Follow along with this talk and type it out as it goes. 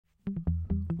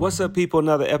What's up, people?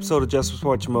 Another episode of Just for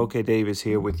Sports. Jamoke Davis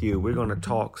here with you. We're going to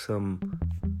talk some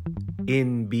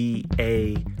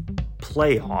NBA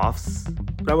playoffs.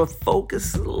 But I'm going to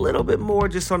focus a little bit more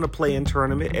just on the play-in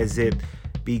tournament as it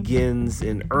begins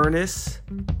in earnest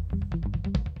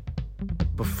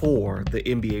before the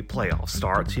NBA playoffs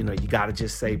starts. You know, you got to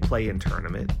just say play-in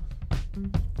tournament.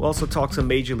 We'll also talk some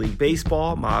Major League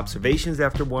Baseball, my observations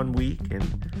after 1 week,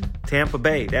 and Tampa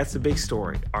Bay. That's the big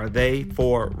story. Are they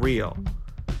for real?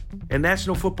 And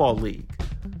National Football League,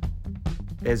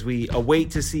 as we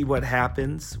await to see what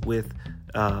happens with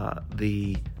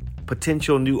the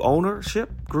potential new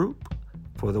ownership group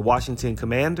for the Washington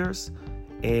Commanders.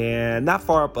 And not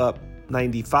far up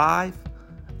 95,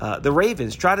 the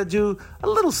Ravens try to do a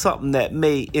little something that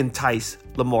may entice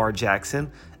Lamar Jackson.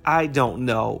 I don't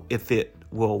know if it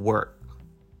will work.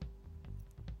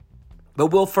 But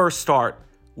we'll first start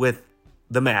with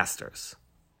the Masters.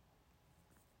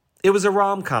 It was a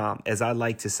rom-com, as I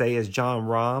like to say, as Jon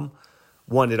Rahm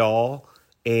won it all.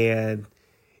 And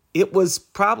it was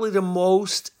probably the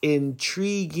most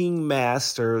intriguing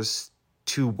Masters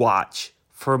to watch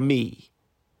for me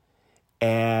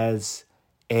as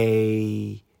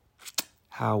a,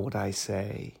 how would I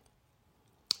say,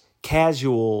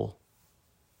 casual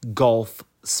golf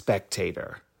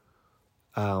spectator.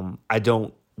 I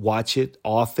don't watch it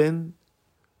often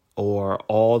or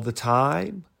all the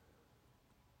time.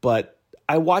 But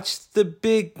I watched the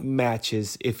big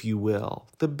matches, if you will,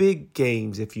 the big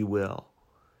games, if you will.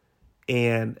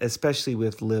 And especially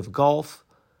with Live Golf,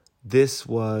 this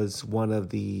was one of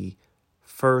the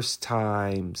first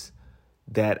times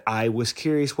that I was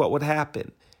curious what would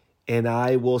happen. And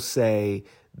I will say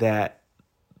that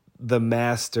the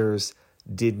Masters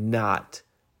did not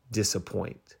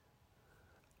disappoint.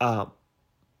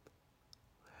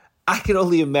 I can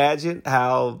only imagine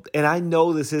how, and I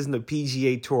know this isn't a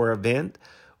PGA Tour event,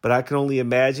 but I can only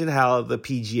imagine how the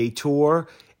PGA Tour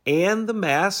and the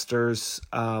Masters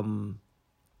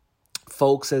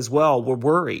folks as well were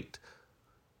worried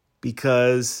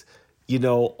because, you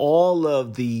know, all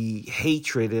of the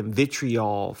hatred and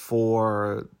vitriol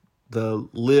for the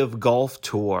Live Golf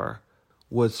Tour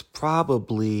was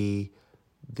probably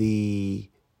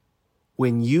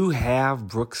when you have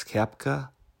Brooks Koepka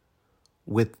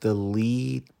with the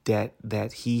lead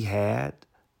that he had,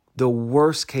 the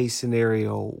worst case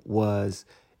scenario was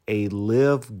a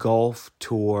Live Golf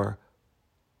Tour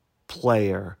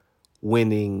player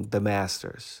winning the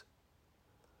Masters.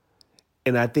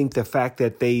 And I think the fact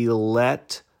that they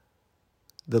let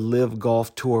the Live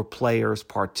Golf Tour players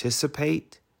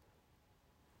participate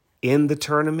in the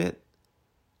tournament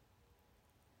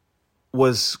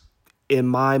was, in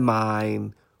my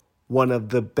mind, one of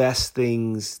the best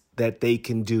things that they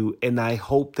can do, and I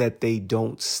hope that they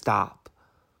don't stop.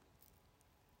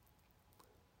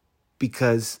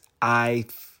 Because I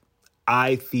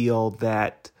feel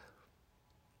that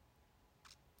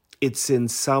it's in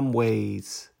some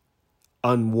ways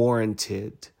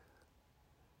unwarranted.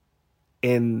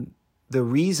 And the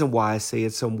reason why I say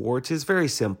it's unwarranted is very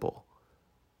simple.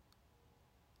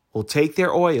 We'll take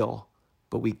their oil,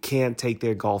 but we can't take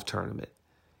their golf tournament.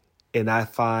 And I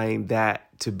find that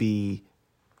to be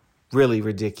really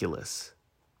ridiculous.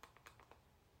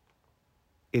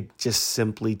 It just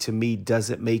simply, to me,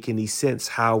 doesn't make any sense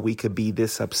how we could be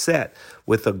this upset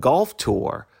with a golf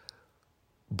tour,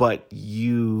 but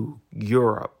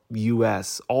Europe,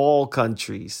 US, all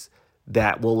countries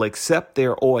that will accept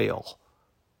their oil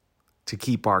to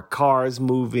keep our cars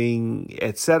moving,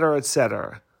 et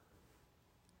cetera,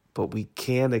 but we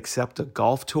can't accept a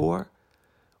golf tour.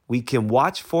 We can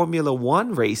watch Formula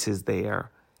One races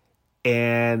there,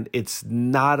 and it's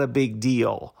not a big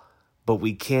deal, but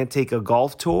we can't take a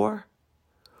golf tour.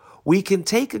 We can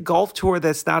take a golf tour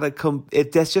that's not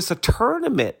that's just a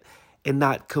tournament and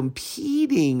not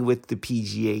competing with the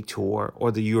PGA Tour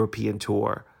or the European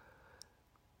Tour,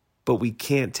 but we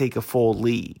can't take a full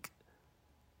league.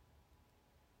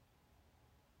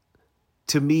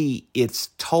 To me, it's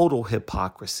total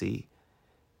hypocrisy,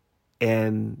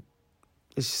 and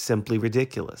it's simply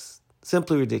ridiculous.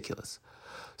 Simply ridiculous.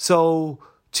 So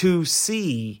to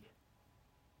see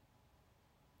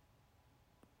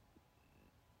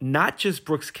not just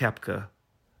Brooks Koepka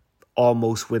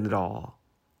almost win it all,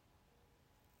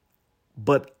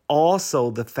 but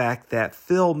also the fact that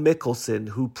Phil Mickelson,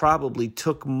 who probably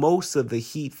took most of the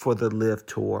heat for the Live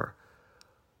Tour,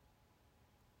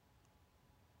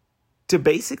 to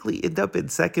basically end up in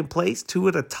second place. Two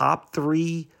of the top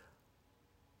three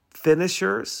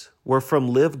finishers were from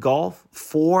Live Golf.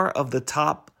 4 of the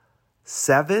top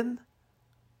 7.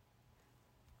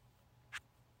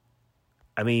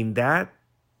 I mean, that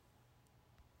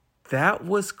that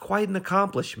was quite an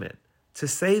accomplishment, to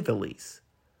say the least.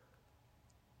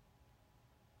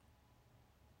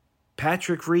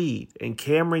 Patrick Reed and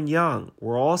Cameron Young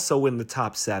were also in the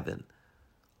top 7.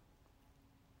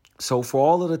 So for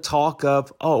all of the talk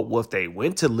of, if they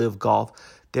went to Live Golf,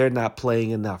 they're not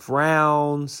playing enough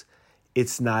rounds,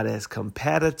 it's not as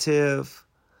competitive.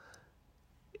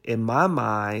 In my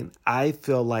mind, I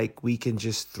feel like we can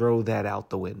just throw that out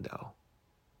the window.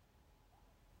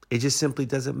 It just simply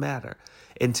doesn't matter.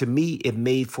 And to me, it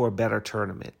made for a better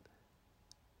tournament.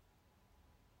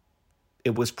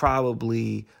 It was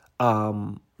probably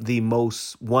one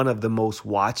of the most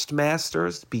watched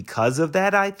Masters because of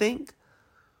that, I think.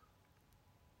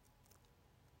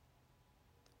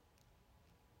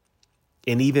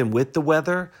 And even with the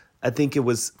weather, I think it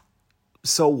was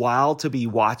so wild to be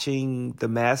watching the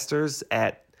Masters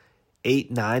at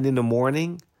 8, 9 in the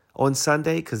morning on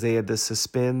Sunday because they had to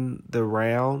suspend the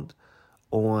round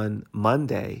on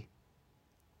Monday.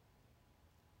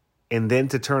 And then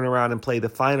to turn around and play the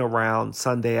final round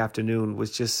Sunday afternoon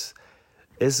was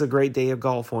it's a great day of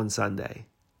golf on Sunday.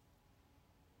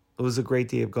 It was a great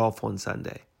day of golf on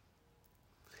Sunday.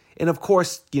 And of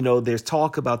course, there's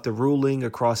talk about the ruling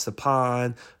across the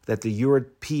pond that the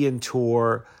European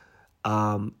Tour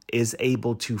is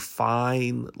able to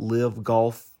fine Live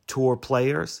Golf Tour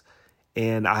players.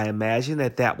 And I imagine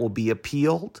that will be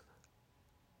appealed.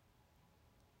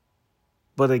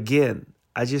 But again,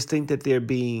 I just think that they're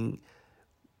being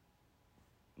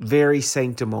very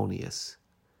sanctimonious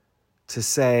to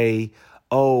say,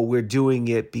 we're doing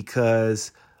it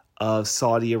because of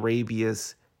Saudi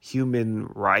Arabia's human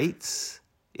rights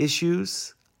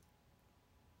issues.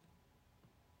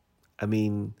 I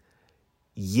mean,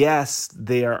 yes,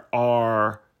 there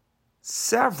are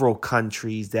several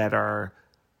countries that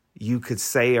you could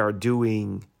say are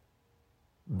doing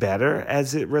better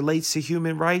as it relates to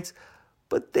human rights,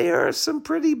 but there are some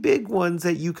pretty big ones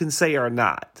that you can say are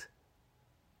not.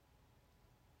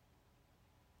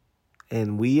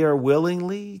 And we are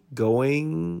willingly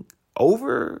going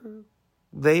over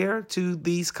there to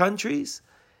these countries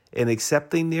and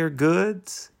accepting their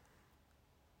goods.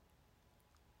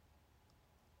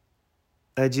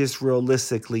 I just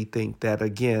realistically think that,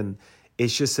 again,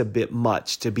 it's just a bit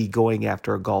much to be going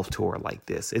after a golf tour like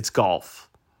this. It's golf.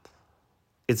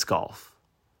 It's golf.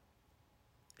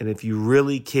 And if you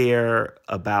really care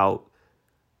about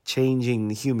changing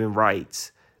human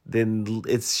rights, then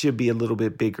it should be a little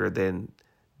bit bigger than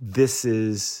this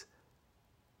is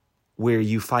where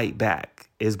you fight back,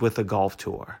 is with a golf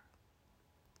tour.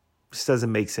 This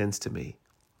doesn't make sense to me.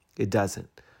 It doesn't.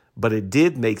 But it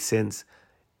did make sense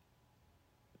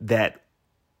that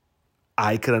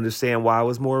I could understand why I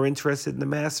was more interested in the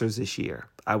Masters this year.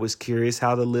 I was curious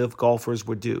how the Live golfers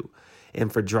would do.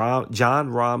 And for John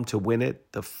Rahm to win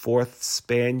it, the 4th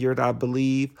Spaniard, I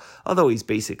believe, although he's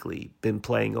basically been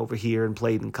playing over here and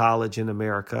played in college in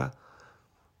America,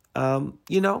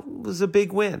 it was a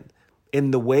big win.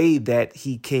 In the way that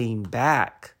he came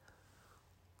back,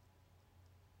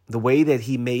 the way that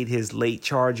he made his late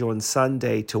charge on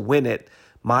Sunday to win it,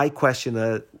 my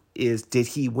question is, did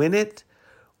he win it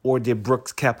or did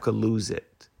Brooks Koepka lose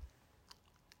it?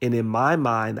 And in my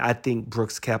mind, I think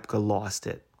Brooks Koepka lost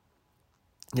it.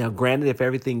 Now, granted, if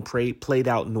everything played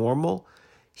out normal,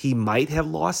 he might have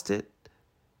lost it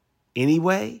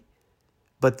anyway.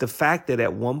 But the fact that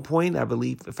at one point, I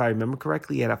believe, if I remember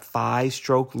correctly, he had a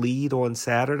 5-stroke lead on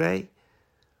Saturday.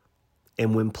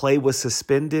 And when play was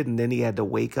suspended and then he had to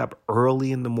wake up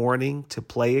early in the morning to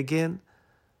play again,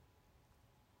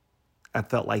 I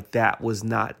felt like that was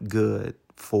not good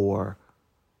for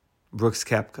Brooks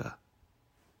Koepka.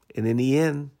 And in the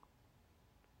end,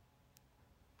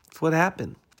 that's what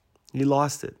happened. He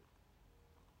lost it.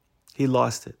 He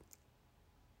lost it.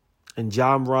 And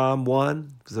John Rahm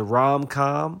won. It was a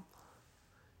Rahm-com.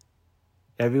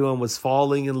 Everyone was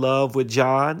falling in love with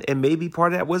John. And maybe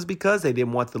part of that was because they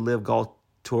didn't want the Live Golf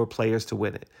Tour players to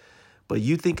win it. But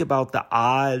you think about the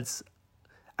odds.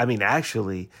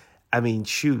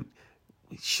 Shoot.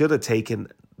 Should have taken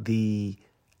the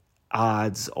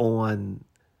odds on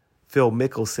Phil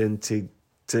Mickelson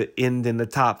to end in the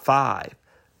top 5.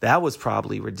 That was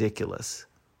probably ridiculous.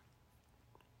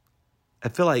 I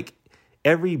feel like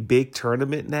every big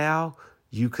tournament now,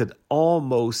 you could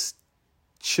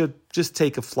should just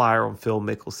take a flyer on Phil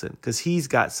Mickelson because he's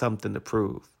got something to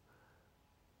prove.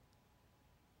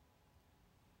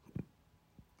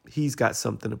 He's got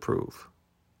something to prove.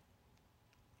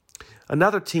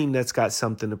 Another team that's got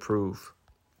something to prove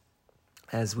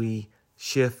as we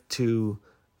shift to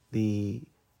the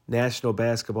National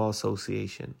Basketball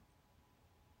Association.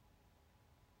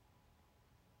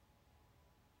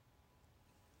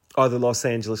 are the Los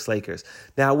Angeles Lakers.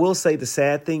 Now, I will say the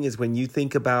sad thing is when you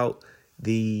think about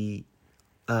the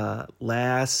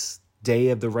last day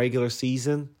of the regular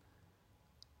season,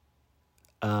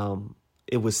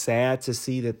 it was sad to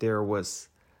see that there was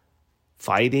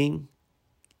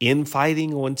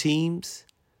infighting on teams.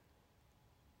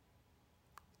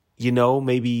 You know,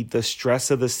 maybe the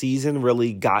stress of the season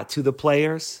really got to the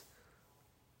players.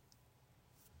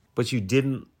 But you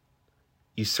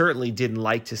certainly didn't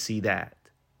like to see that.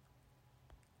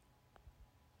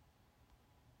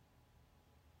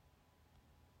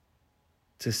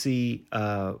 To see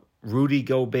Rudy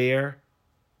Gobert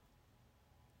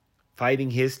fighting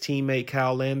his teammate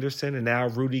Kyle Anderson, and now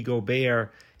Rudy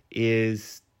Gobert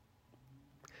is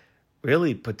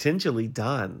really potentially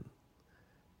done.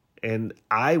 And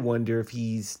I wonder if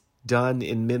he's done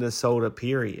in Minnesota,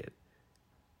 period.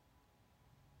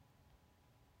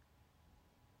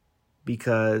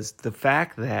 Because the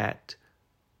fact that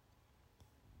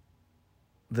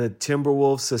the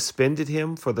Timberwolves suspended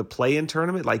him for the play-in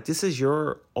tournament, like this is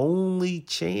your only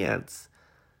chance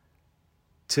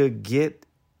to get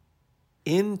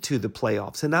into the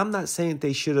playoffs. And I'm not saying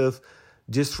they should have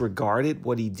disregarded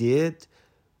what he did,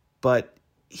 but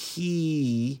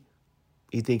you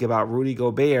think about Rudy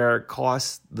Gobert,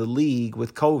 cost the league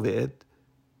with COVID,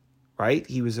 right?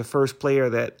 He was the first player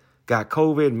that got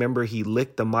COVID. Remember, he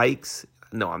licked the mics.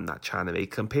 No, I'm not trying to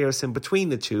make a comparison between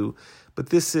the two, but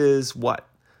this is what?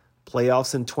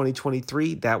 Playoffs in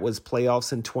 2023. That was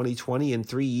playoffs in 2020. In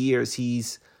 3 years,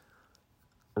 he's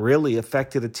really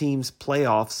affected a team's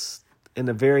playoffs in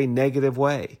a very negative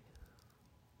way.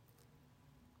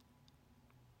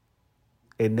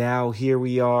 And now here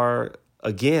we are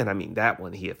again. I mean, that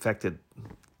one, he affected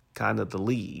kind of the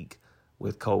league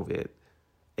with COVID.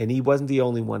 And he wasn't the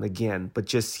only one again, but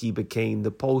just he became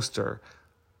the poster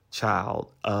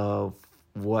child of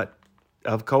the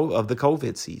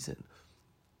COVID season.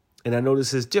 And I know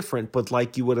this is different, but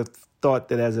like you would have thought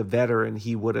that as a veteran,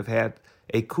 he would have had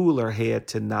a cooler head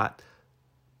to not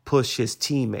push his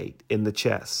teammate in the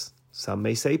chest. Some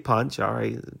may say punch. All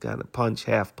right, got to punch,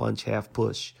 half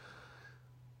push.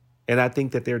 And I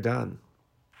think that they're done.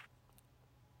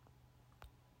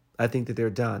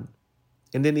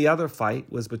 And then the other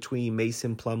fight was between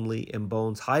Mason Plumlee and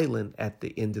Bones Highland at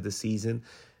the end of the season.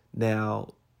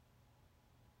 Now,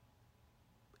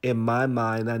 in my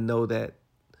mind, I know that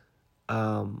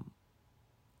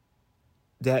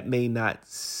that may not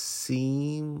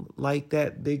seem like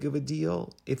that big of a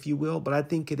deal, if you will, but I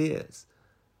think it is.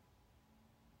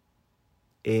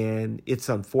 And it's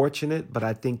unfortunate, but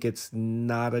I think it's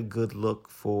not a good look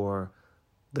for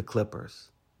the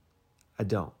Clippers. I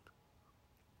don't.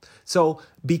 So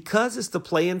because it's the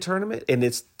play-in tournament, and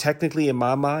it's technically in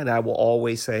my mind, I will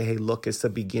always say, hey, look, it's the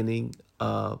beginning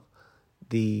of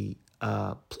the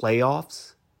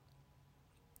playoffs.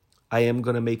 I am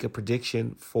going to make a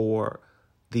prediction for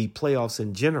the playoffs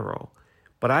in general,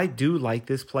 but I do like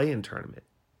this play-in tournament.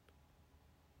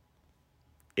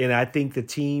 And I think the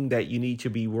team that you need to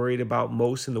be worried about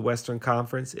most in the Western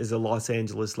Conference is the Los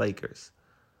Angeles Lakers.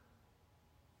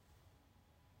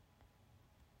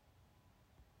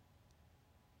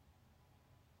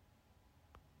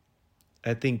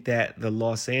 I think that the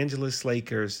Los Angeles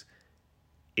Lakers,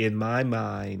 in my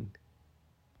mind,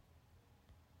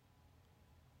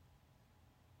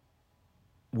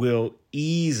 will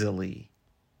easily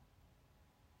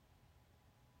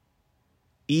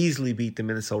beat the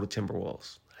Minnesota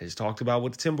Timberwolves. I just talked about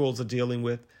what the Timberwolves are dealing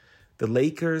with. The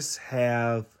Lakers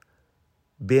have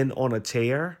been on a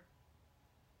tear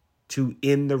to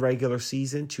end the regular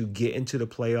season, to get into the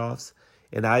playoffs.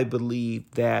 And I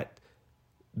believe that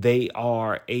they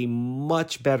are a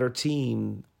much better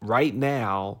team right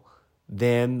now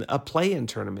than a play-in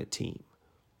tournament team.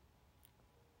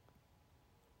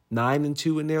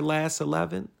 9-2 in their last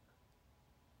 11.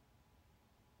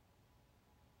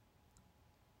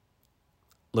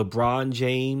 LeBron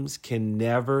James can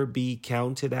never be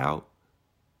counted out.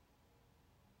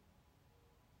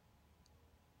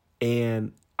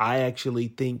 And I actually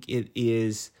think it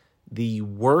is the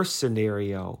worst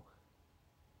scenario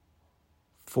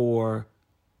for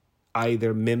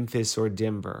either Memphis or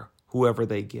Denver, whoever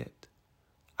they get.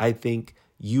 I think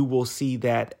you will see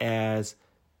that as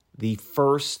the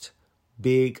first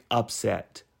big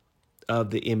upset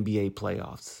of the NBA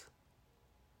playoffs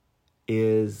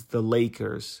is the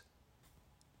Lakers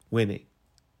winning.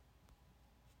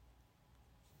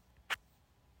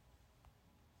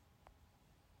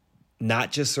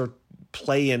 Not just a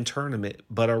play-in tournament,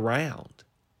 but a round.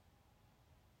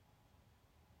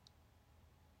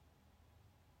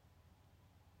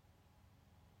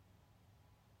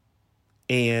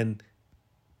 And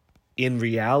in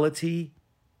reality,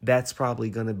 that's probably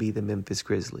going to be the Memphis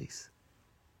Grizzlies.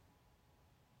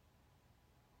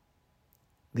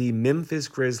 The Memphis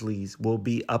Grizzlies will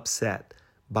be upset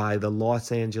by the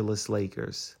Los Angeles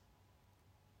Lakers.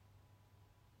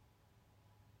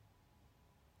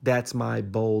 That's my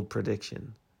bold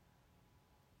prediction.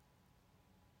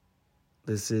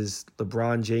 This is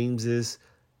LeBron James's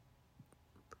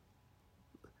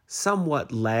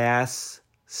somewhat last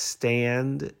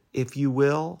stand, if you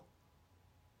will.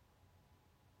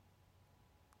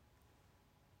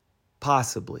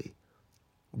 Possibly.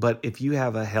 But if you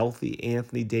have a healthy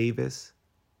Anthony Davis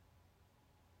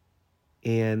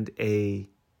and a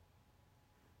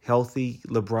healthy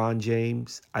LeBron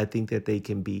James, I think that they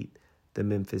can beat the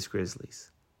Memphis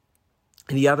Grizzlies.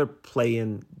 And the other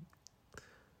play-in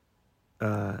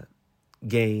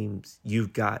games,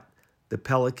 you've got the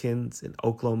Pelicans and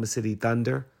Oklahoma City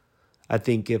Thunder. I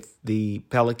think if the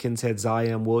Pelicans had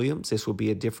Zion Williams, this would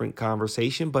be a different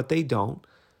conversation, but they don't.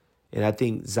 And I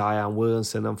think Zion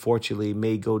Williamson, unfortunately,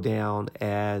 may go down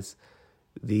as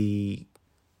the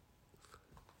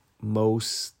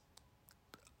most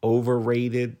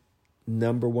overrated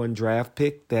number one draft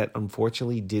pick that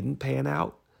unfortunately didn't pan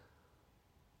out.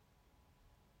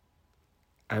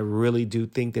 I really do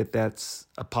think that that's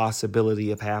a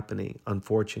possibility of happening,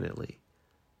 unfortunately.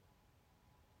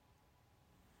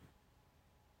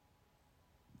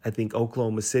 I think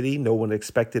Oklahoma City, no one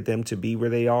expected them to be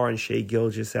where they are, and Shai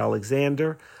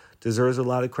Gilgeous-Alexander deserves a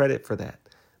lot of credit for that.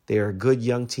 They're a good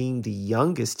young team, the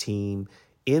youngest team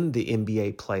in the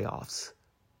NBA playoffs.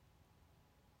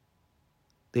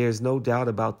 There's no doubt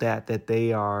about that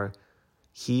they are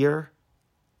here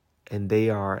and they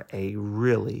are a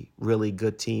really, really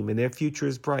good team, and their future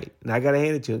is bright. And I got to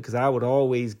hand it to them because I would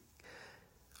always,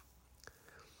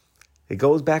 it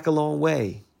goes back a long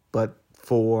way, but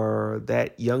for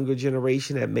that younger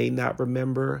generation that may not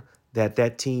remember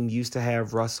that team used to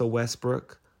have Russell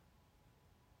Westbrook,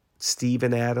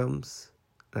 Steven Adams,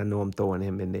 I know I'm throwing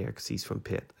him in there because he's from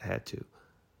Pitt, I had to,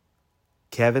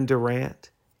 Kevin Durant,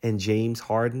 and James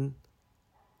Harden.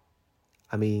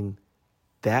 I mean,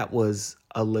 that was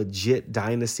a legit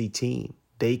dynasty team.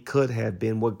 They could have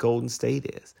been what Golden State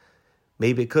is.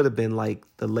 Maybe it could have been like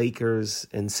the Lakers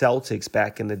and Celtics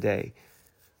back in the day,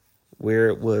 where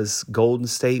it was Golden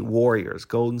State Warriors.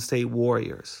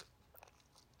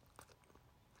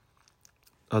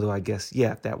 Although I guess,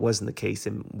 yeah, if that wasn't the case,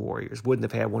 then Warriors wouldn't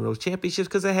have had one of those championships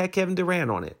because they had Kevin Durant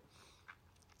on it.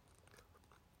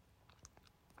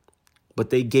 But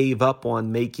they gave up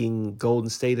on making Golden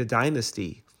State a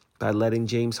dynasty by letting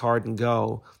James Harden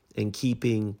go and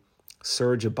keeping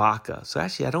Serge Ibaka. So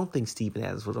actually, I don't think Steven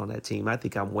Adams was on that team. I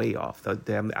think I'm way off.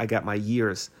 I got my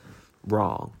years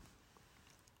wrong.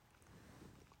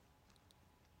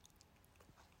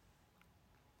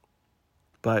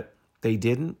 But they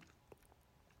didn't.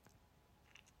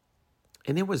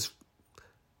 And it was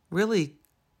really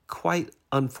quite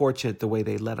unfortunate the way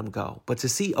they let them go. But to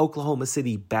see Oklahoma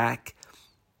City back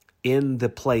in the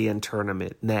play-in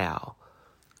tournament now,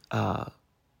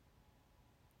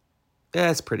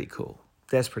 that's pretty cool.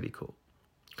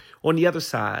 On the other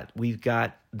side, we've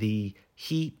got the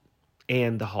Heat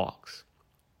and the Hawks.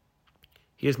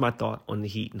 Here's my thought on the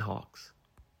Heat and Hawks.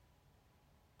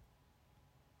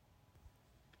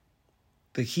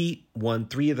 The Heat won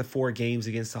 3 of the 4 games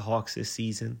against the Hawks this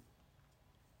season.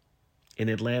 In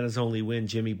Atlanta's only win,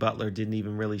 Jimmy Butler didn't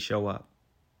even really show up.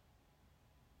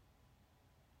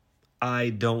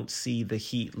 I don't see the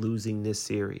Heat losing this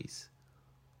series.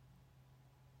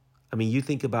 I mean, you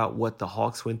think about what the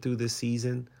Hawks went through this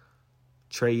season.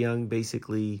 Trae Young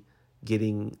basically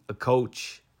getting a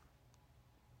coach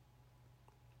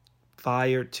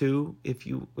fired too.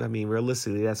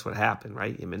 Realistically, that's what happened,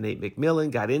 right? Him and Nate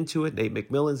McMillan got into it. Nate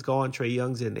McMillan's gone. Trae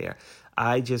Young's in there.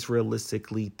 I just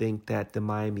realistically think that the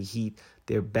Miami Heat,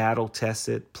 they're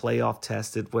battle-tested,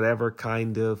 playoff-tested, whatever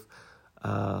kind of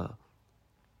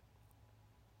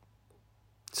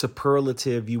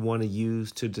superlative you want to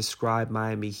use to describe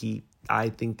Miami Heat. I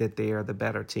think that they are the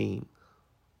better team.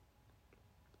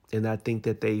 And I think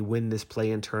that they win this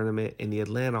play-in tournament, and the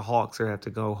Atlanta Hawks are going to have to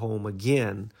go home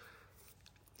again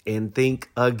and think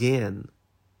again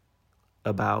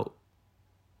about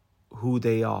who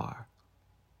they are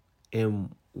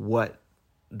and what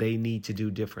they need to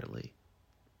do differently.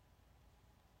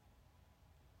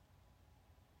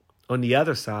 On the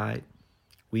other side,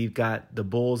 we've got the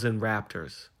Bulls and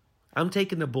Raptors. I'm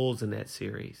taking the Bulls in that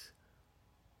series.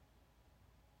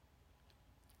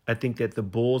 I think that the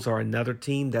Bulls are another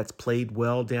team that's played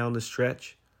well down the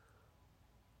stretch.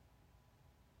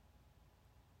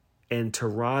 And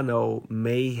Toronto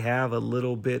may have a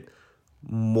little bit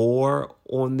more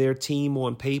on their team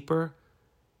on paper,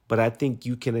 but I think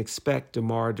you can expect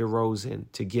DeMar DeRozan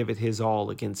to give it his all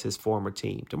against his former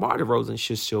team. DeMar DeRozan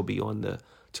should still be on the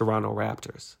Toronto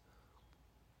Raptors.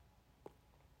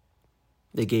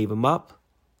 They gave him up,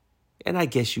 and I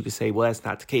guess you could say, well, that's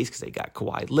not the case because they got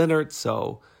Kawhi Leonard,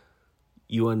 so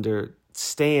you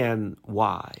understand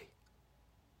why.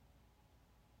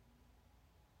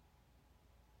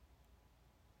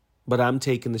 But I'm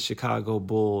taking the Chicago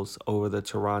Bulls over the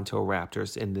Toronto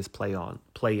Raptors in this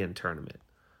play-in tournament.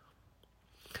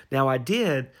 Now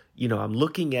I'm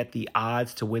looking at the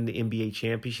odds to win the NBA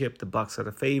championship. The Bucks are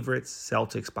the favorites,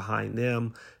 Celtics behind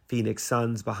them, Phoenix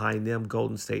Suns behind them,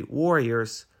 Golden State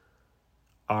Warriors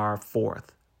are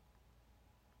fourth.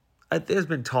 There's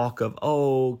been talk of,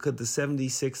 could the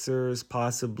 76ers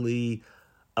possibly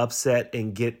upset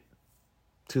and get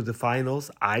to the finals?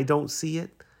 I don't see it.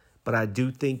 But I do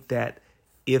think that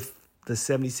if the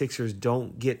 76ers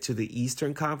don't get to the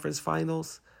Eastern Conference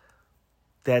Finals,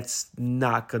 that's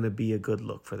not going to be a good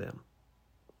look for them.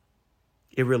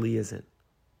 It really isn't.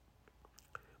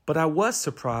 But I was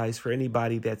surprised for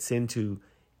anybody that's into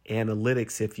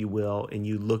analytics, if you will, and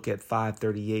you look at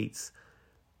 538's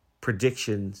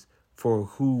predictions for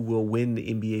who will win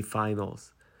the NBA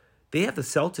Finals. They have the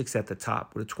Celtics at the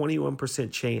top with a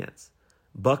 21% chance.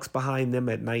 Bucks behind them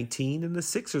at 19% and the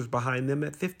Sixers behind them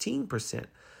at 15%.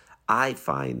 I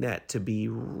find that to be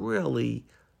really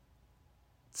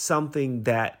something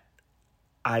that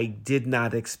I did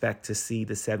not expect to see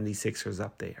the 76ers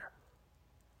up there.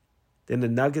 Then the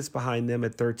Nuggets behind them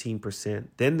at 13%.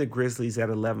 Then the Grizzlies at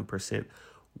 11%.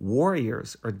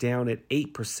 Warriors are down at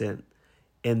 8%.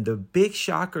 And the big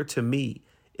shocker to me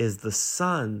is the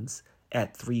Suns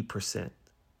at 3%.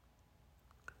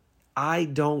 I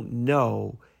don't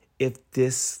know if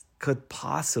this could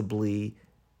possibly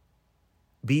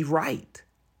be right.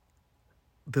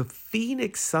 The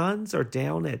Phoenix Suns are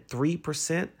down at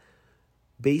 3%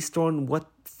 based on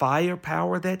what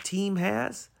firepower that team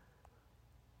has.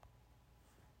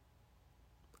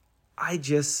 I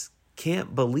just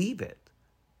can't believe it.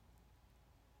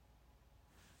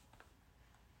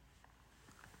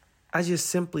 I just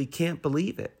simply can't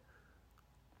believe it.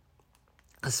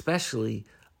 Especially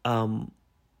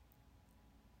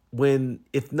when,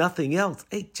 if nothing else,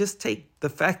 just take the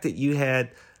fact that you had,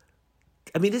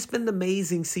 it's been an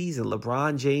amazing season.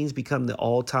 LeBron James become the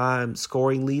all-time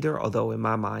scoring leader, although in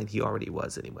my mind he already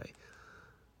was anyway.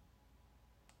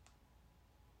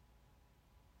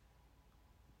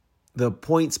 The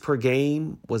points per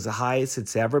game was the highest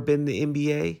it's ever been in the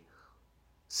NBA.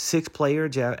 6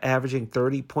 players averaging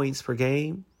 30 points per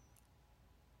game.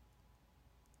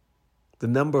 The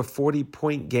number of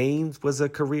 40-point games was a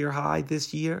career high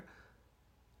this year.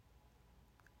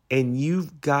 And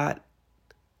you've got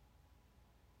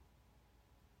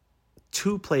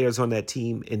 2 players on that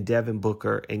team in Devin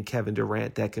Booker and Kevin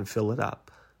Durant that can fill it up.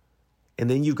 And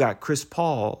then you've got Chris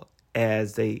Paul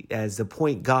as the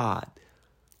point guard.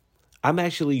 I'm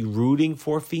actually rooting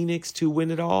for Phoenix to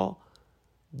win it all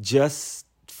just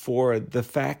for the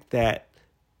fact that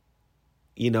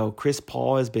Chris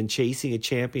Paul has been chasing a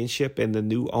championship and the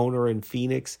new owner in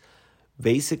Phoenix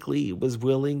basically was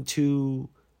willing to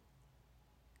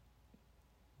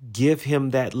give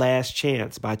him that last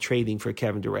chance by trading for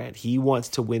Kevin Durant. He wants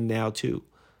to win now too.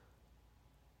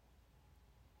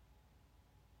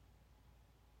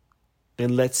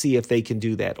 And let's see if they can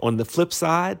do that. On the flip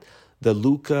side, the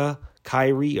Luka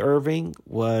Kyrie Irving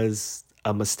was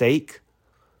a mistake.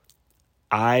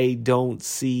 I don't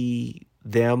see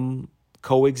them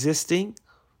coexisting.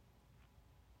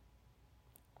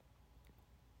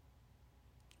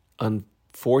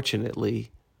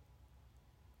 Unfortunately,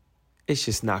 it's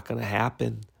just not going to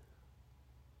happen.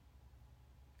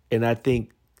 And I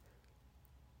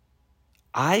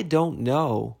don't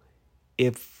know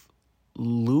if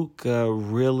Luka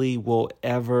really will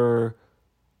ever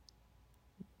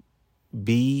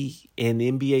be an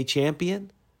NBA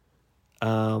champion.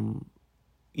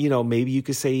 Maybe you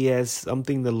could say he has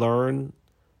something to learn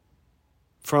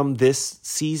from this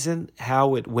season,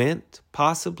 how it went,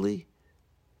 possibly.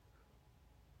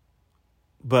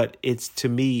 But to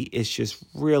me, it's just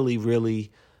really,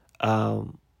 really,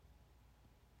 you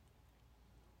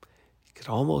could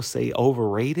almost say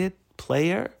overrated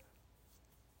player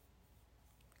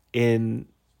in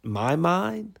my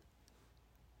mind.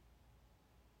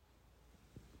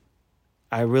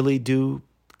 I really do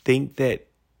think that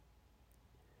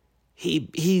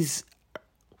he's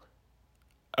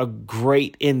a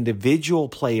great individual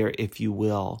player, if you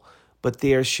will, but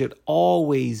there should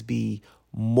always be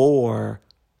more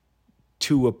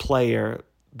to a player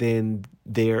than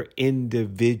their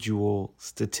individual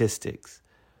statistics.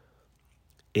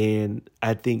 And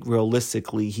I think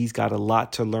realistically, he's got a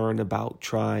lot to learn about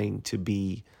trying to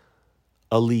be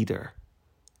a leader.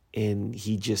 And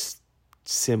he just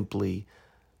simply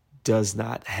does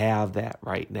not have that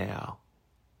right now.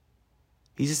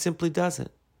 He just simply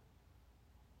doesn't.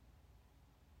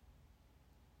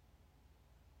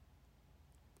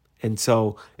 And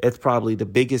so it's probably the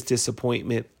biggest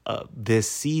disappointment of this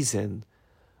season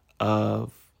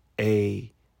of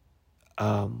a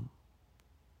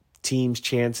team's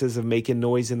chances of making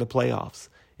noise in the playoffs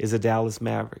is the Dallas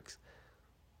Mavericks.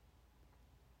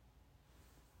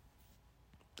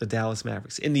 The Dallas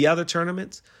Mavericks. In the other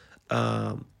tournaments,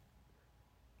 or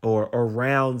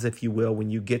rounds, if you will, when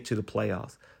you get to the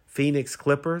playoffs, Phoenix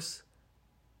Clippers,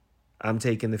 I'm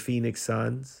taking the Phoenix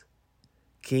Suns.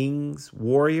 Kings,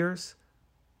 Warriors,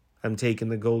 I'm taking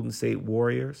the Golden State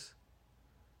Warriors.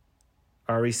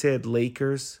 I already said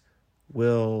Lakers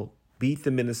will beat the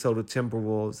Minnesota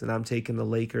Timberwolves, and I'm taking the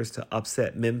Lakers to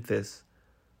upset Memphis.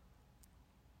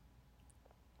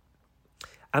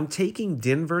 I'm taking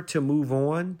Denver to move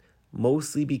on,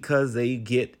 mostly because they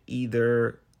get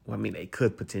either, they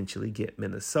could potentially get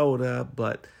Minnesota,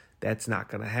 but that's not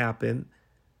going to happen.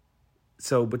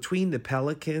 So between the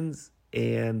Pelicans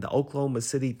and the Oklahoma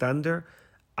City Thunder,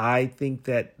 I think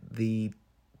that the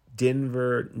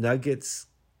Denver Nuggets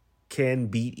can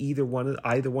beat either one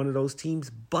of those teams.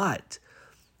 But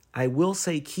I will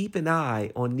say keep an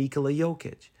eye on Nikola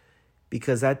Jokic,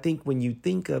 because I think when you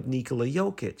think of Nikola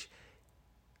Jokic,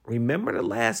 remember the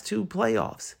last two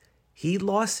playoffs, he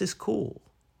lost his cool.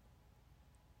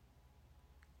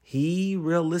 He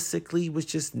realistically was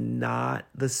just not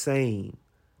the same,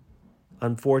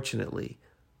 unfortunately.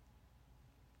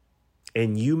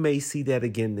 And you may see that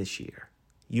again this year.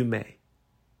 You may.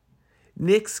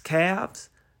 Knicks, Cavs,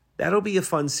 that'll be a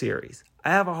fun series. I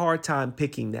have a hard time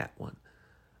picking that one.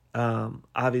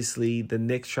 Obviously, the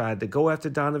Knicks tried to go after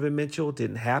Donovan Mitchell.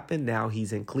 Didn't happen. Now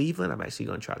he's in Cleveland. I'm actually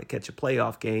going to try to catch a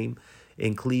playoff game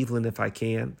in Cleveland if I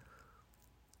can.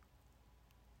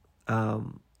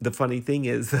 The funny thing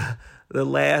is, the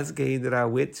last game that I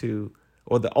went to,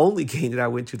 or the only game that I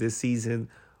went to this season,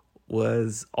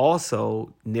 was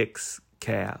also Knicks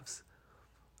Cavs.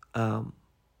 But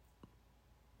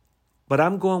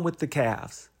I'm going with the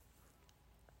Cavs.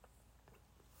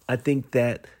 I think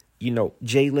that,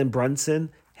 Jalen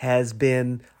Brunson has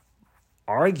been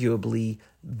arguably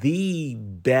the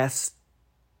best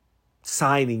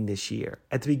signing this year.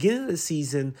 At the beginning of the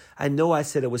season, I know I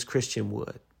said it was Christian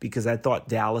Wood because I thought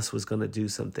Dallas was going to do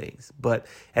some things. But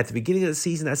at the beginning of the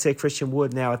season, I said Christian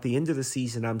Wood. Now, at the end of the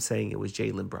season, I'm saying it was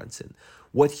Jalen Brunson.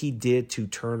 What he did to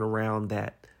turn around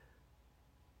that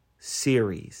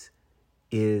series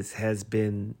has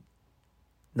been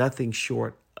nothing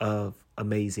short of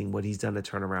amazing, what he's done to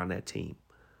turn around that team.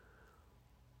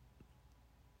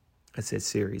 I said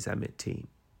series, I meant team.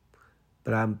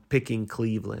 But I'm picking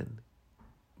Cleveland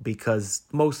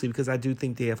mostly because I do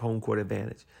think they have home court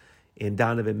advantage. And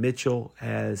Donovan Mitchell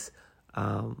has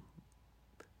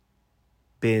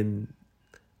been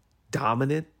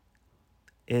dominant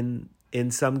in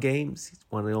some games. He's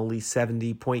won only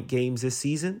 70-point games this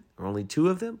season, or only two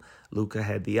of them. Luka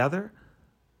had the other.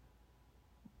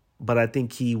 But I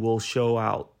think he will show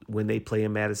out when they play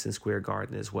in Madison Square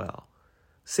Garden as well.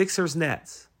 Sixers,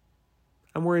 Nets.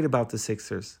 I'm worried about the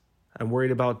Sixers. I'm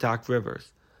worried about Doc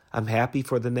Rivers. I'm happy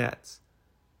for the Nets.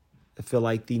 I feel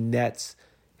like the Nets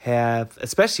have,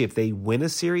 especially if they win a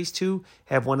series too,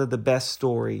 have one of the best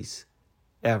stories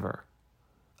ever.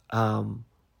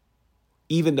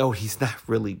 Even though he's not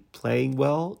really playing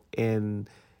well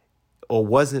or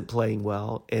wasn't playing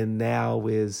well, and now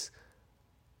is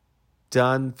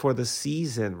done for the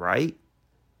season, right?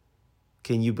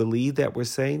 Can you believe that we're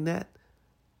saying that?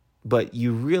 But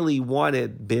you really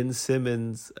wanted Ben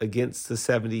Simmons against the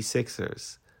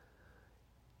 76ers.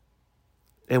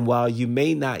 And while you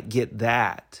may not get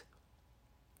that,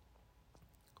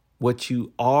 what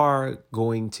you are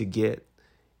going to get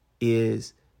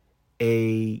is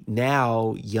a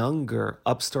now younger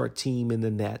upstart team in the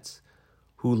Nets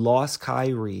who lost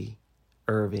Kyrie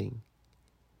Irving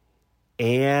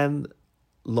and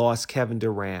lost Kevin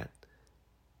Durant,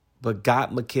 but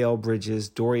got Mikal Bridges,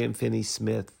 Dorian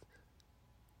Finney-Smith,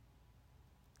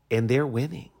 and they're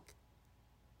winning.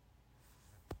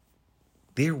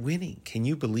 They're winning. Can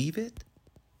you believe it?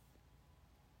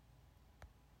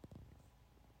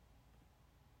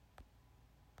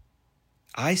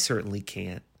 I certainly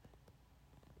can't.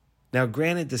 Now,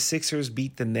 granted, the Sixers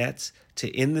beat the Nets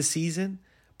to end the season,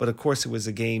 but of course it was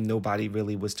a game nobody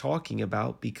really was talking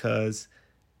about because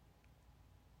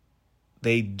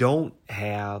They don't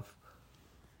have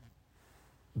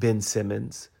Ben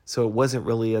Simmons, so it wasn't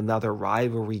really another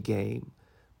rivalry game.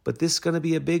 But this is going to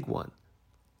be a big one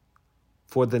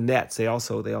for the Nets. They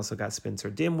also got Spencer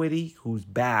Dinwiddie, who's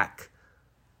back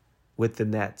with the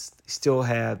Nets. They still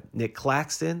have Nick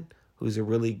Claxton, who's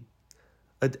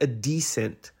a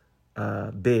decent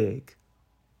big.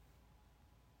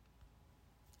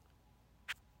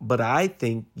 But I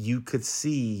think you could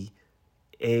see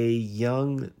a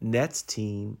young Nets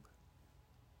team,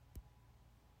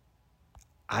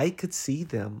 I could see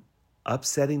them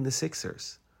upsetting the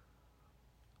Sixers.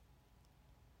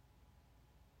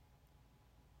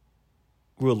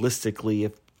 Realistically,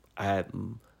 if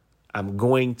I'm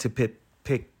going to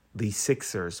pick the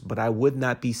Sixers, but I would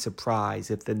not be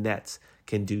surprised if the Nets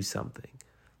can do something.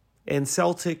 And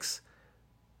Celtics,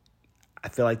 I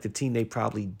feel like the team they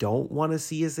probably don't want to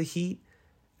see is the Heat.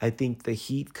 I think the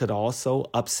Heat could also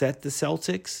upset the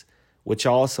Celtics, which I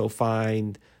also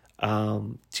find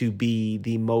to be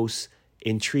the most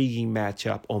intriguing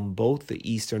matchup on both the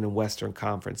Eastern and Western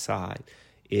Conference side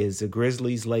is the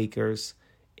Grizzlies, Lakers,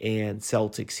 and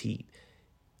Celtics, Heat.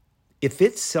 If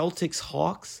it's Celtics,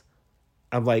 Hawks,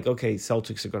 I'm like, okay,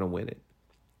 Celtics are going to win it.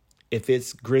 If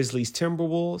it's Grizzlies,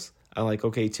 Timberwolves, I'm like,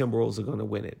 okay, Timberwolves are going to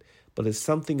win it. But it's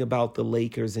something about the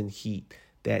Lakers and Heat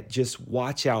that just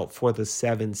watch out for the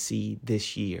 7 seed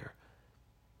this year.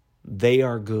 They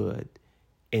are good,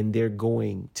 and they're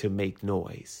going to make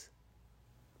noise.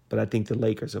 But I think the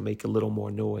Lakers will make a little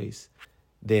more noise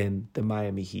than the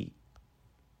Miami Heat.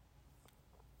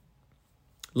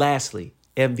 Lastly,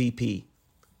 MVP.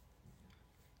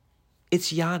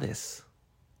 It's Giannis.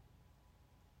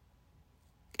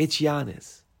 It's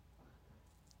Giannis.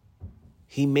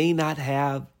 He may not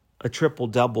have a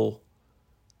triple-double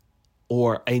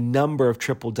or a number of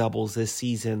triple-doubles this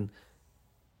season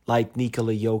like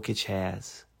Nikola Jokic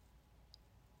has.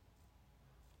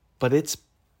 But it's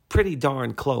pretty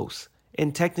darn close.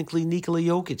 And technically, Nikola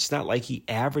Jokic, it's not like he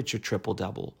averaged a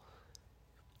triple-double.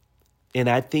 And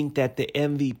I think that the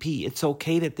MVP, it's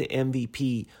okay that the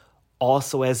MVP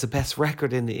also has the best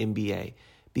record in the NBA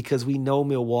because we know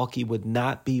Milwaukee would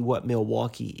not be what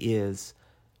Milwaukee is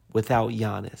without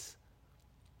Giannis.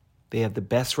 They have the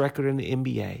best record in the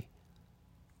NBA.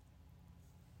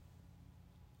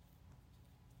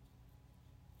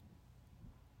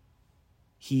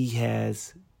 He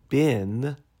has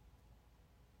been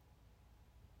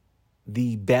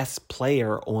the best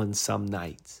player on some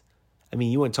nights. I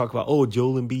mean, you want to talk about,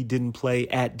 Joel Embiid didn't play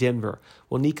at Denver.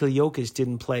 Well, Nikola Jokic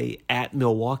didn't play at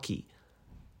Milwaukee.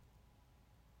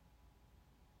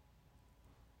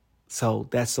 So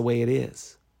that's the way it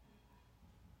is.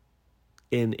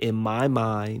 In my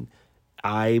mind,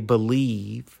 I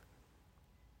believe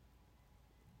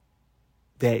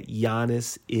that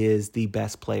Giannis is the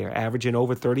best player, averaging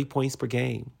over 30 points per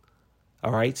game.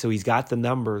 All right, so he's got the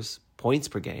numbers, points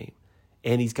per game,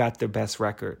 and he's got the best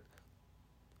record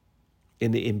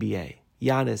in the NBA.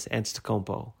 Giannis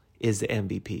Antetokounmpo is the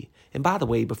MVP. And by the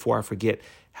way, before I forget,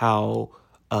 how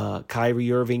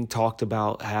Kyrie Irving talked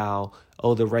about how,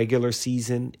 the regular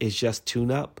season is just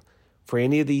tune-up. For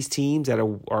any of these teams that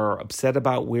are upset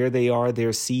about where they are,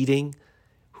 their seeding,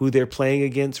 who they're playing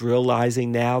against,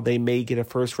 realizing now they may get a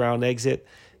first-round exit,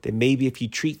 then maybe if you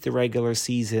treat the regular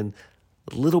season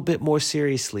a little bit more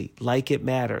seriously, like it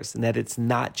matters, and that it's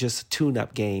not just a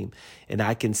tune-up game, and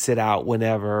I can sit out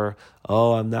whenever,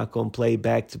 I'm not going to play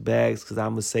back-to-backs because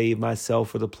I'm going to save myself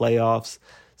for the playoffs.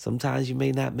 Sometimes you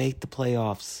may not make the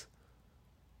playoffs.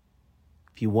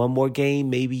 If you won more game,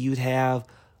 maybe you'd have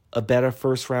a better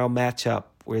first-round matchup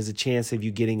where there's a chance of you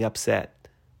getting upset.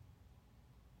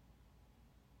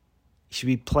 You should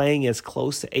be playing as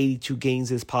close to 82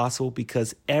 games as possible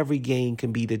because every game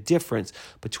can be the difference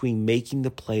between making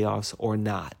the playoffs or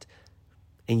not.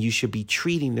 And you should be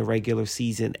treating the regular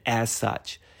season as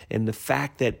such. And the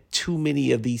fact that too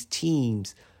many of these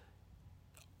teams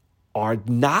are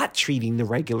not treating the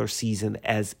regular season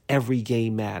as every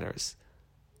game matters,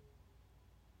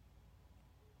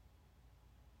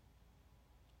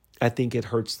 I think it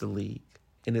hurts the league,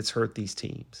 and it's hurt these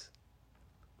teams.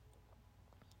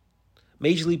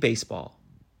 Major League Baseball.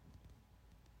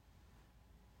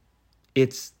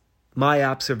 It's my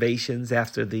observations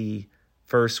after the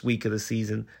first week of the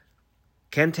season.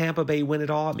 Can Tampa Bay win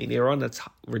it all? I mean, they're on a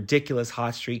ridiculous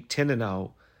hot streak,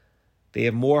 10-0. They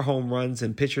have more home runs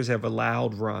than pitchers have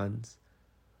allowed runs.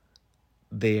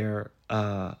 They're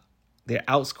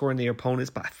outscoring their opponents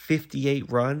by 58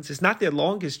 runs. It's not their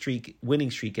longest winning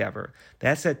streak ever.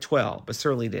 That's at 12, but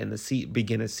certainly in the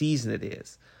beginning of the season it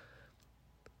is.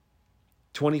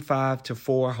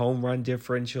 25-4 home run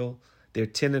differential. They're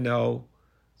 10-0.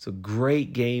 It's a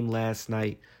great game last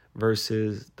night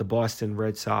versus the Boston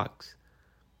Red Sox.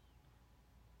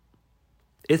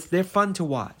 They're fun to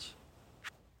watch.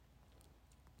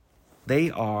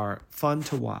 They are fun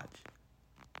to watch.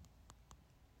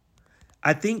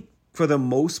 I think for the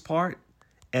most part,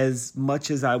 as much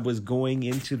as I was going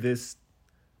into this,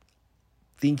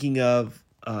 thinking of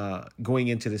going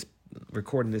into this,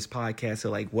 recording this podcast,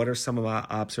 so like, what are some of my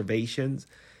observations?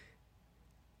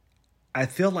 I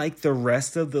feel like the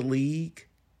rest of the league,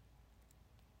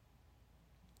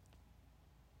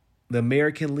 the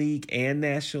American League and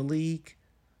National League,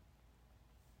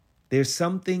 there's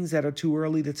some things that are too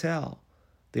early to tell.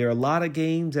 There are a lot of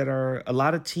teams that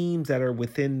are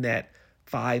within that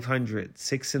 500,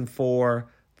 6-4,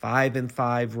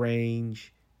 5-5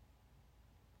 range,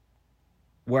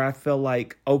 where I feel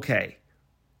like, okay,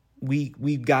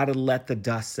 we've got to let the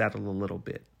dust settle a little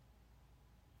bit.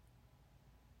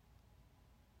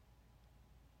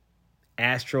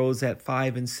 Astros at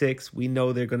 5-6, we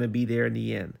know they're going to be there in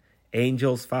the end.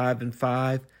 Angels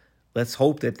 5-5. Let's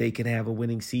hope that they can have a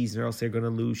winning season, or else they're going to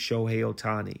lose Shohei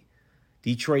Ohtani.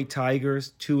 Detroit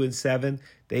Tigers 2-7.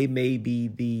 They may be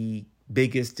the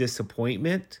biggest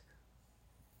disappointment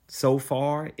so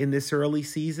far in this early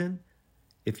season.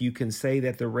 If you can say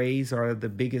that the Rays are the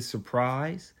biggest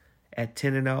surprise at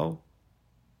 10-0.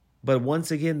 But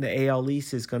once again, the AL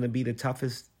East is going to be the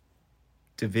toughest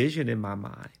division in my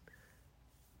mind.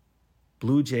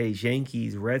 Blue Jays,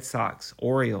 Yankees, Red Sox,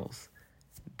 Orioles,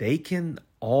 they can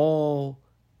all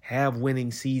have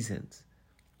winning seasons.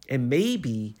 And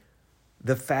maybe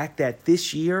the fact that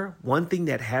this year, one thing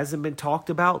that hasn't been talked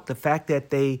about, the fact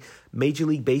that Major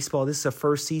League Baseball, this is the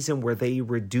first season where they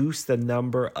reduced the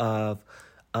number of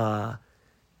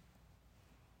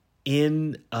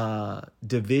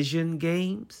division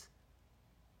games.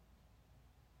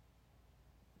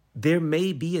 There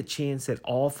may be a chance that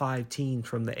all 5 teams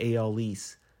from the AL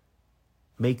East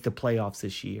make the playoffs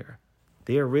this year.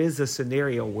 There is a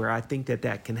scenario where I think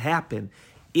that can happen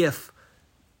if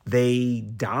they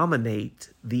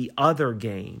dominate the other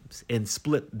games and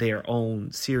split their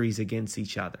own series against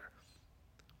each other.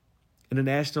 In the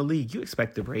National League, you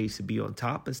expect the Braves to be on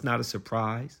top. It's not a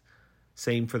surprise.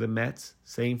 Same for the Mets.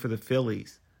 Same for the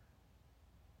Phillies.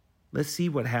 Let's see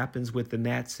what happens with the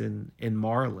Nats and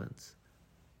Marlins.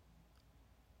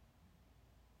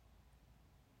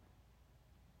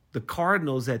 The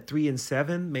Cardinals at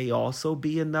 3-7 may also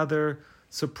be another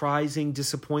surprising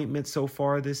disappointment so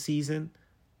far this season.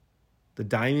 The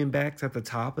Diamondbacks at the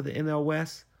top of the NL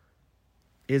West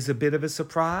is a bit of a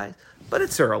surprise, but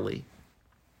it's early.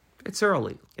 It's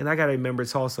early. And I got to remember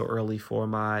it's also early for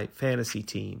my fantasy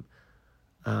team.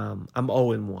 I'm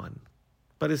 0-1,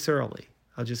 but it's early.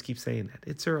 I'll just keep saying that.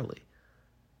 It's early.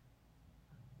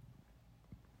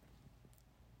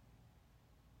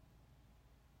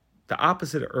 The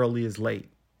opposite of early is late.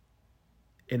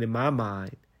 And in my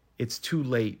mind, it's too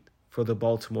late for the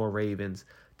Baltimore Ravens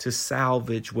to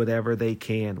salvage whatever they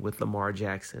can with Lamar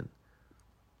Jackson.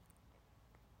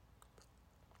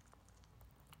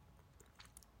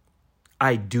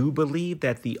 I do believe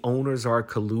that the owners are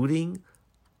colluding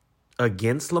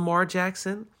against Lamar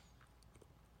Jackson.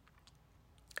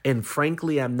 And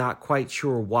frankly, I'm not quite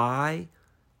sure why.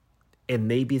 And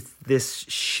maybe this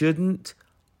shouldn't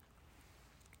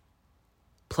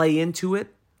play into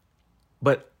it.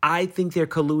 But I think they're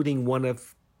colluding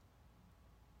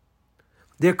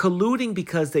They're colluding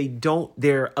because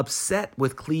they're upset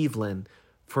with Cleveland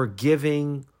for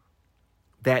giving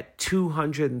that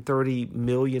 $230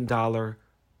 million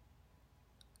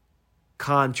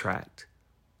contract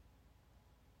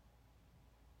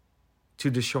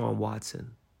to Deshaun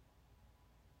Watson.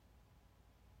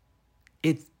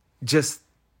 It just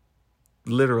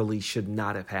literally should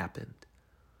not have happened.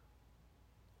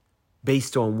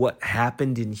 Based on what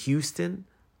happened in Houston,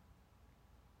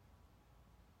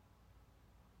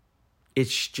 it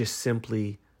just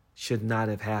simply should not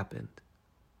have happened.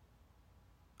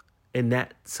 And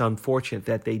that's unfortunate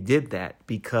that they did that,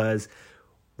 because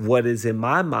what is in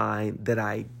my mind that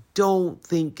I don't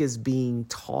think is being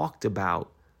talked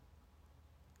about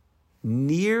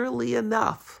nearly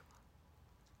enough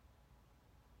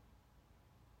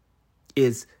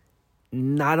is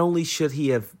not only should he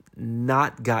have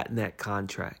not gotten that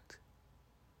contract,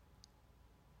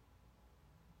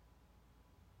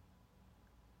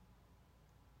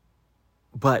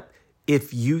 but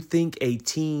if you think a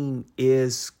team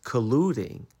is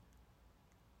colluding,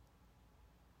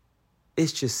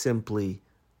 it's just simply,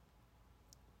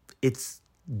 it's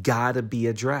got to be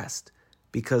addressed,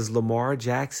 because Lamar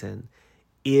Jackson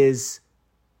is,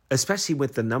 especially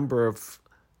with the number of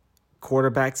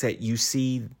quarterbacks that you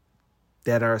see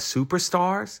that are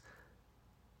superstars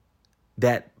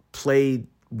that played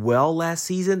well last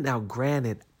season. Now,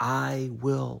 granted, I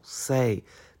will say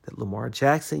that Lamar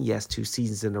Jackson, yes, 2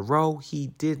 seasons in a row, he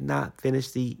did not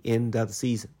finish the end of the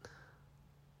season.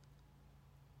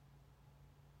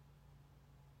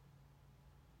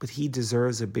 But he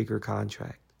deserves a bigger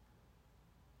contract.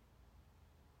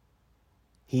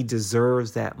 He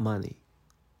deserves that money.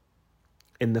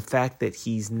 And the fact that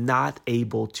he's not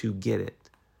able to get it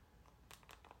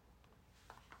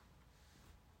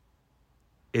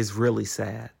is really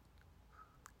sad.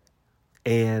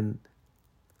 And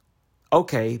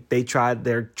okay, they tried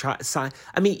sign.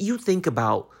 I mean, you think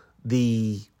about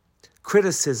the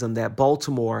criticism that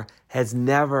Baltimore has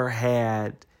never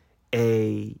had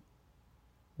a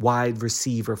wide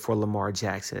receiver for Lamar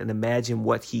Jackson. And imagine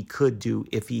what he could do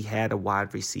if he had a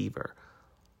wide receiver.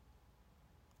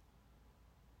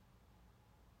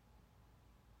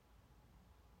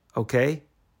 Okay?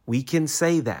 We can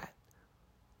say that.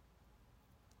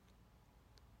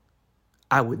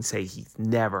 I wouldn't say he's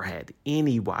never had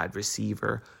any wide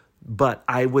receiver, but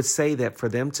I would say that for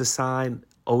them to sign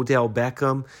Odell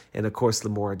Beckham and, of course,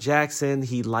 Lamar Jackson,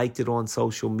 he liked it on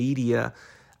social media.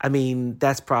 I mean,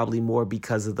 that's probably more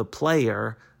because of the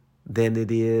player than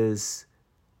it is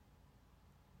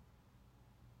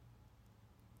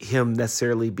him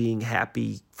necessarily being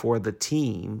happy for the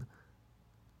team.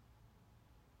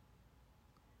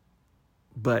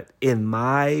 But in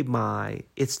my mind,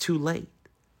 it's too late.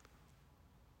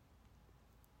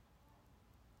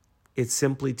 It's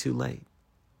simply too late.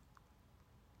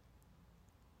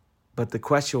 But the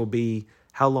question will be,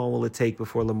 how long will it take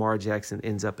before Lamar Jackson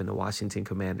ends up in the Washington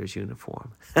Commanders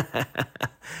uniform?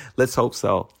 Let's hope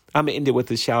so. I'm going to end it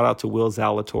with a shout out to Will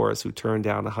Zalatoris, who turned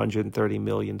down $130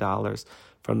 million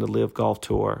from the Live Golf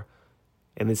Tour.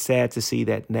 And it's sad to see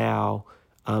that now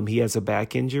he has a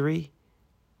back injury,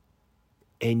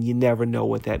 and you never know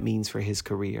what that means for his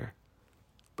career.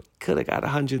 But could have got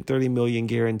 $130 million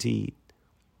guaranteed.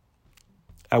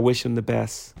 I wish him the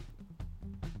best.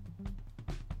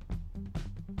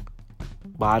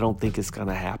 But I don't think it's going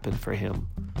to happen for him.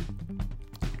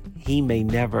 He may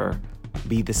never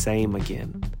be the same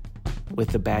again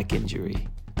with the back injury.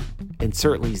 And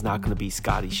certainly he's not going to be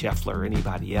Scotty Scheffler or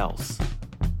anybody else.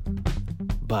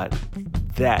 But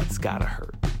that's got to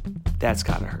hurt. That's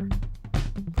got to hurt.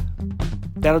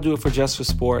 That'll do it for Just for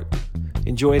Sport.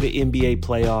 Enjoy the NBA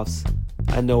playoffs.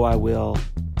 I know I will.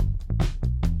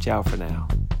 Ciao for now.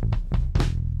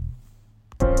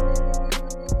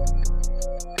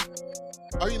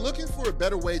 Are you looking for a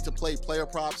better way to play player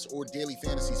props or daily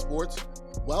fantasy sports?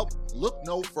 Well, look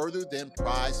no further than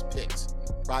Prize Picks.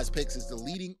 Prize Picks is the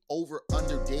leading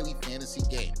over-under daily fantasy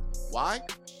game. Why?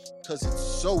 Because it's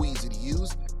so easy to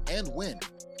use and win.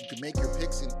 You can make your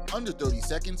picks in under 30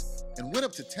 seconds and win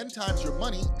up to 10 times your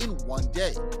money in one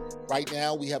day. Right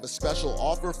now, we have a special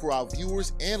offer for our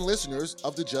viewers and listeners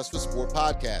of the Just for Sport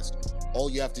podcast. All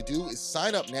you have to do is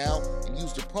sign up now and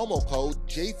use the promo code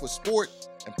J4Sport,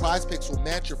 and Prize Picks will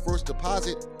match your first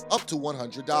deposit up to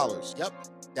 $100. Yep,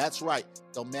 that's right.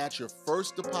 They'll match your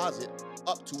first deposit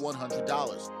up to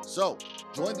 $100. So,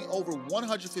 join the over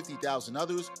 150,000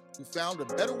 others who found a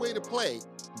better way to play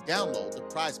and download the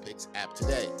Prize Picks app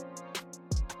today.